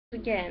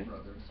Again.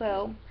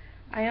 So,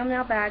 I am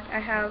now back. I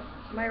have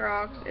my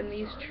rocks in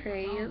these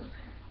trays.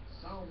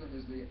 Just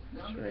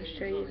going to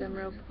show you them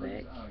real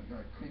quick.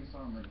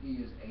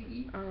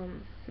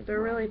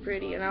 They're really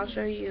pretty, and I'll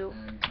show you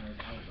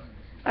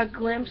a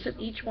glimpse of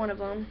each one of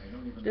them.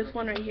 This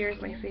one right here is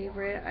my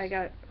favorite. I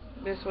got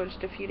this one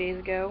just a few days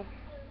ago.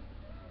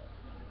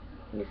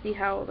 You see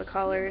how the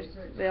colors,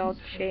 they all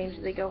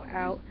change, they go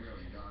out.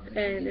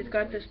 And it's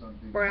got this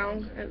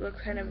brown, it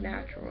looks kind of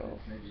natural.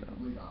 So.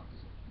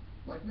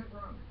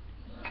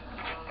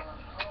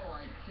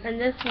 And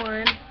this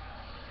one,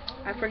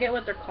 I forget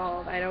what they're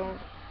called. I don't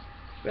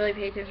really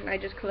pay attention. I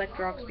just collect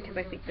rocks because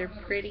I think they're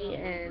pretty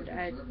and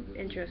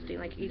interesting.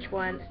 Like each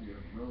one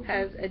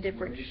has a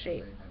different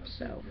shape.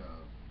 So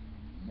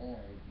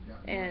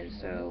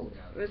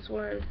this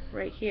one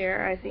right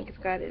here, I think it's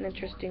got an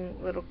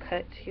interesting little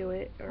cut to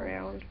it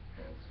around.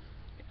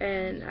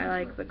 And I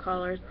like the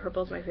colors.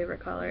 Purple's my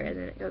favorite color, and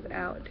then it goes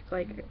out to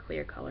like a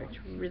clear color. It's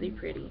really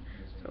pretty.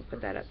 So I'll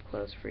put that up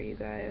close for you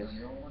guys.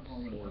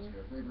 See.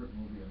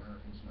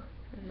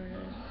 And then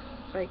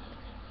it's like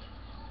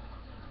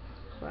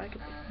black at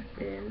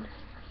the end.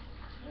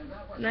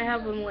 And I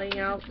have them laying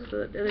out so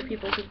that other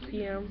people can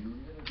see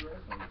them.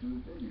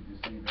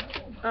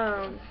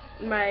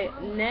 My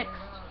next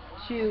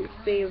two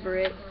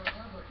favorites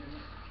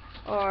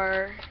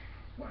are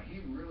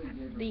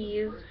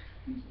these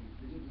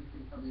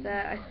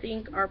that I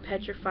think are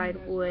petrified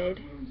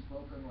wood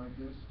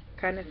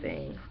kind of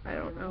thing. I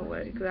don't know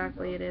what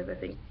exactly it is. I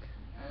think,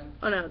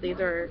 oh no, these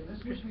are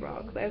just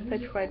rocks. I have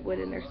petrified wood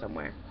in there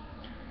somewhere.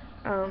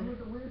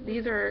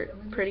 These are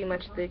pretty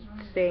much the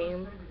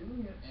same.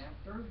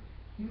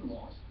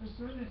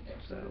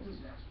 So,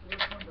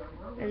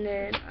 and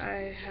then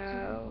I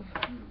have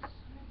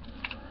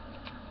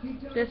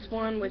this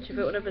one, which if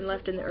it would have been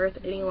left in the earth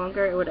any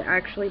longer, it would have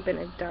actually been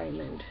a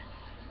diamond.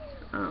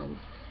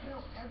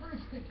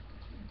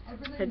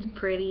 It's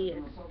pretty.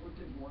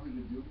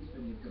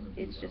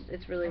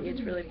 It's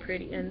really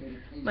pretty, and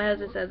my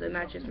husband says it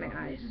matches my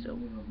eyes. So,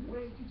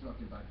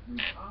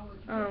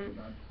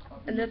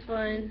 and this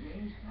one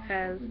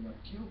has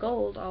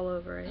gold all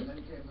over it.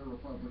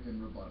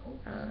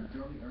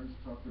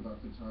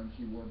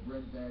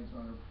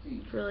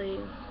 It's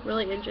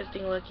really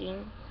interesting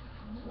looking.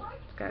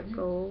 It's got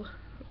gold.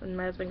 And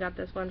my husband got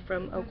this one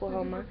from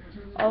Oklahoma.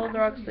 All of the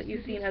rocks that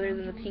you've seen other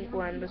than the pink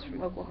one was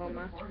from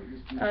Oklahoma.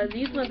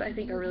 These ones I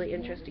think are really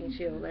interesting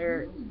too.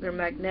 They're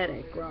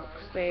magnetic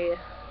rocks. They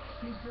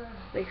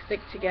stick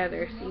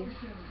together. See?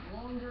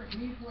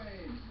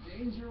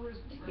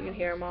 You can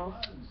hear them all.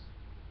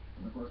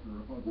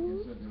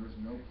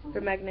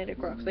 They're magnetic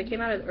rocks. They came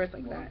out of the earth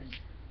like that.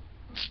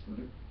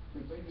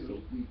 If they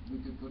do, we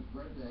could put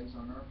bread bags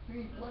on our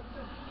feet. What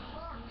the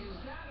fuck is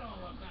that all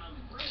about?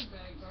 Bread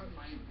bags on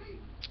my feet.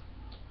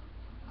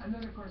 And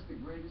then, of course, the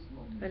greatest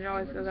moment. And it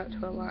always goes out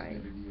to a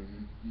line.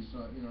 You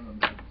saw,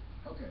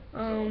 okay.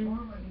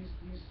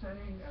 He's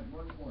saying at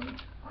one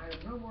point, I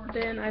have no more.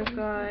 Then I've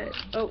got,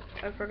 oh,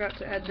 I forgot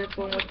to add this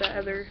one with the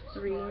other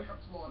three.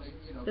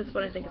 This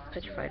one I think is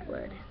petrified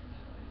wood.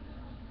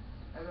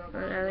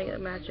 And I think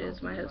it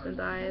matches my husband's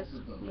eyes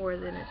more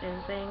than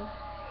anything.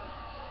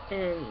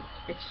 And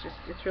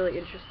it's really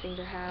interesting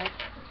to have.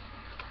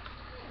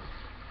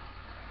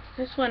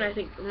 This one I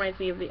think reminds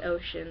me of the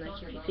ocean.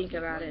 Like if you think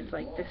about it, it's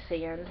like the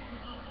sand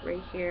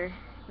right here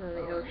on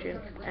the ocean.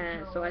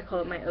 And so I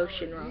call it my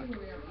ocean rock.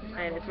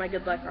 And it's my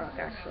good luck rock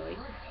actually.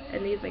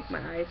 And these make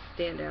my eyes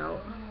stand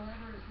out.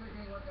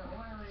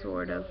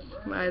 Sort of.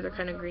 My eyes are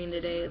kind of green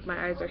today.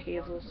 My eyes are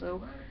hazel,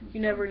 so you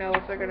never know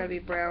if they're going to be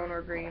brown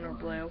or green or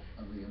blue.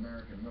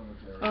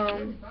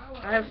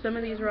 I have some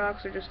of these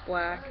rocks are just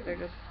black. They're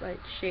just like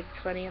shaped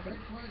funny. I think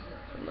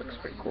it looks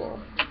pretty cool.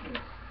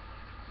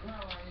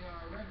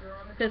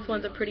 This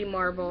one's a pretty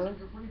marble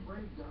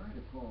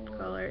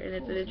color, and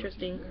it's an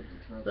interesting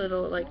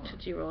little like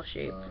Tootsie Roll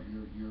shape.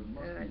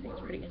 And I think it's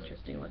pretty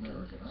interesting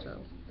looking.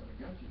 So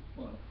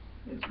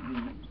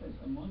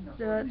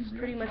that's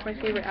pretty much my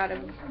favorite out of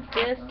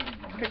this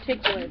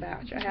particular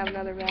batch. I have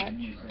another batch.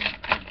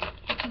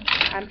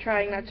 I'm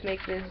trying not to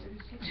make this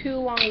too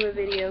long of a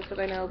video because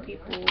I know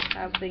people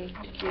have things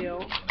to do.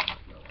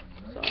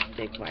 So I'll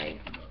stick my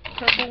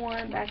purple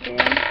one back in.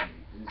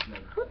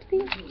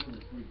 Whoopsie.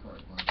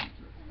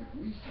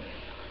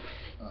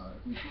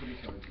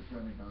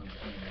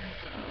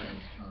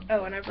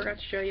 Oh, and I forgot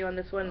to show you on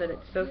this one that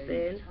it's so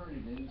thin.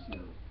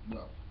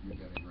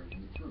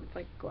 It's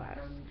like glass.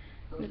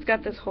 And it's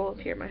got this hole up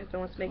here. My husband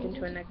wants to make it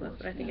into a necklace,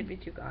 but I think it'd be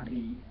too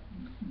gaudy.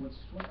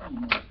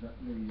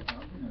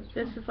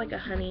 This is like a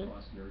honey. I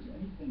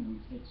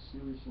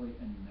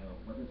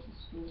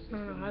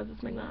don't know how does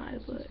this make my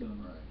eyes look.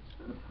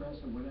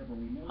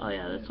 Oh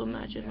yeah, this one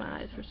matches my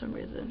eyes for some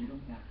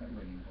reason.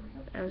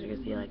 As you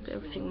can see, like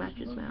everything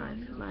matches my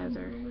eyes. My eyes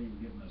are.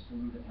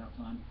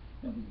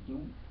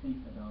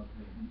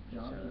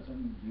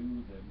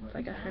 It's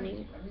like a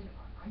honey.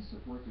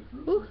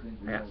 Ooh,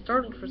 I got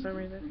startled for some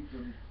reason.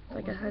 It's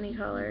like a honey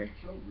color.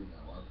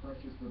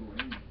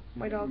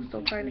 My dog's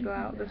still trying to go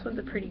out. This one's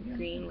a pretty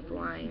green with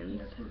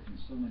lines.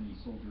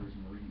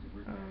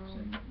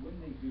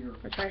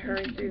 which I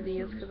hurried through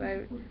these because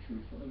I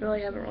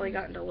really haven't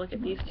gotten to look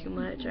at these too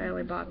much. I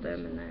only bought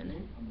them and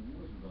then...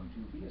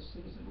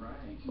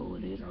 Oh,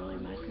 these really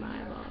match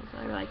my eyeballs.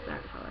 I like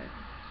that color.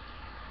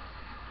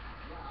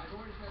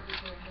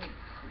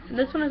 And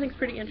this one I think is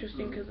pretty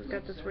interesting because it's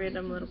got this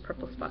random little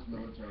purple spot in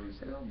it.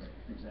 So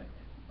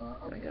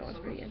I think that one's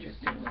pretty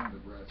interesting.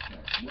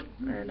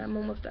 And I'm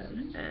almost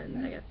done.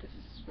 And I got this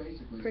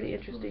pretty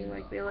interesting,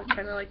 like they look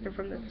kind of like they're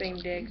from the same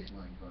dig.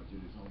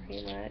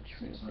 Pretty much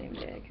from the same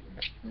dig.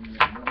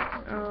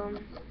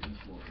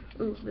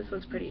 Ooh, this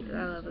one's pretty.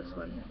 I love this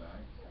one.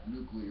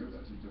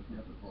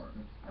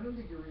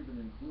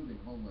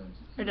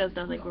 It does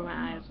nothing for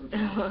my eyes.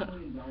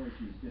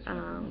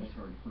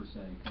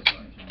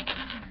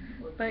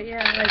 But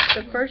yeah,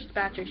 like the first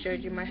batch I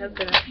showed you, my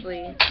husband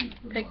actually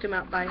picked them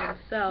out by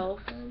himself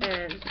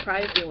and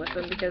surprised me with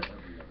them because,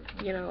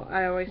 you know,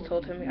 I always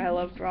told him I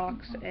loved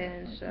rocks,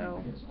 and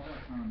so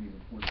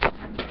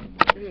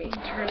let me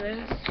turn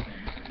this.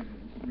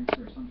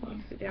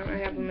 Down, I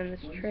have them in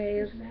this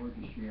trays,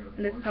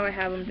 and this is how I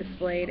have them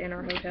displayed in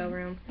our hotel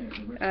room.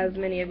 As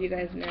many of you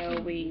guys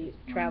know, we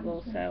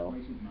travel, so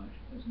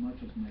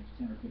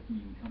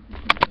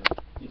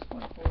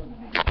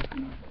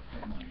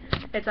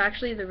it's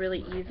actually the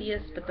really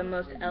easiest but the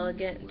most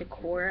elegant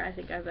decor I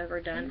think I've ever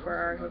done for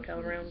our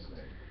hotel room.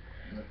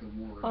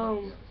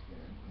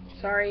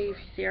 Sorry if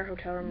you see our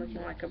hotel room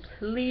looking like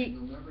complete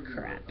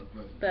crap,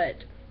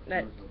 but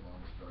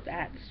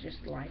that's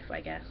just life,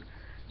 I guess.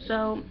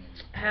 So,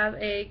 have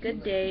a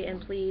good day,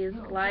 and please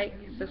like,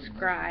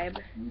 subscribe,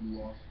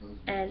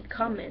 and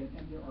comment.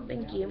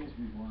 Thank you.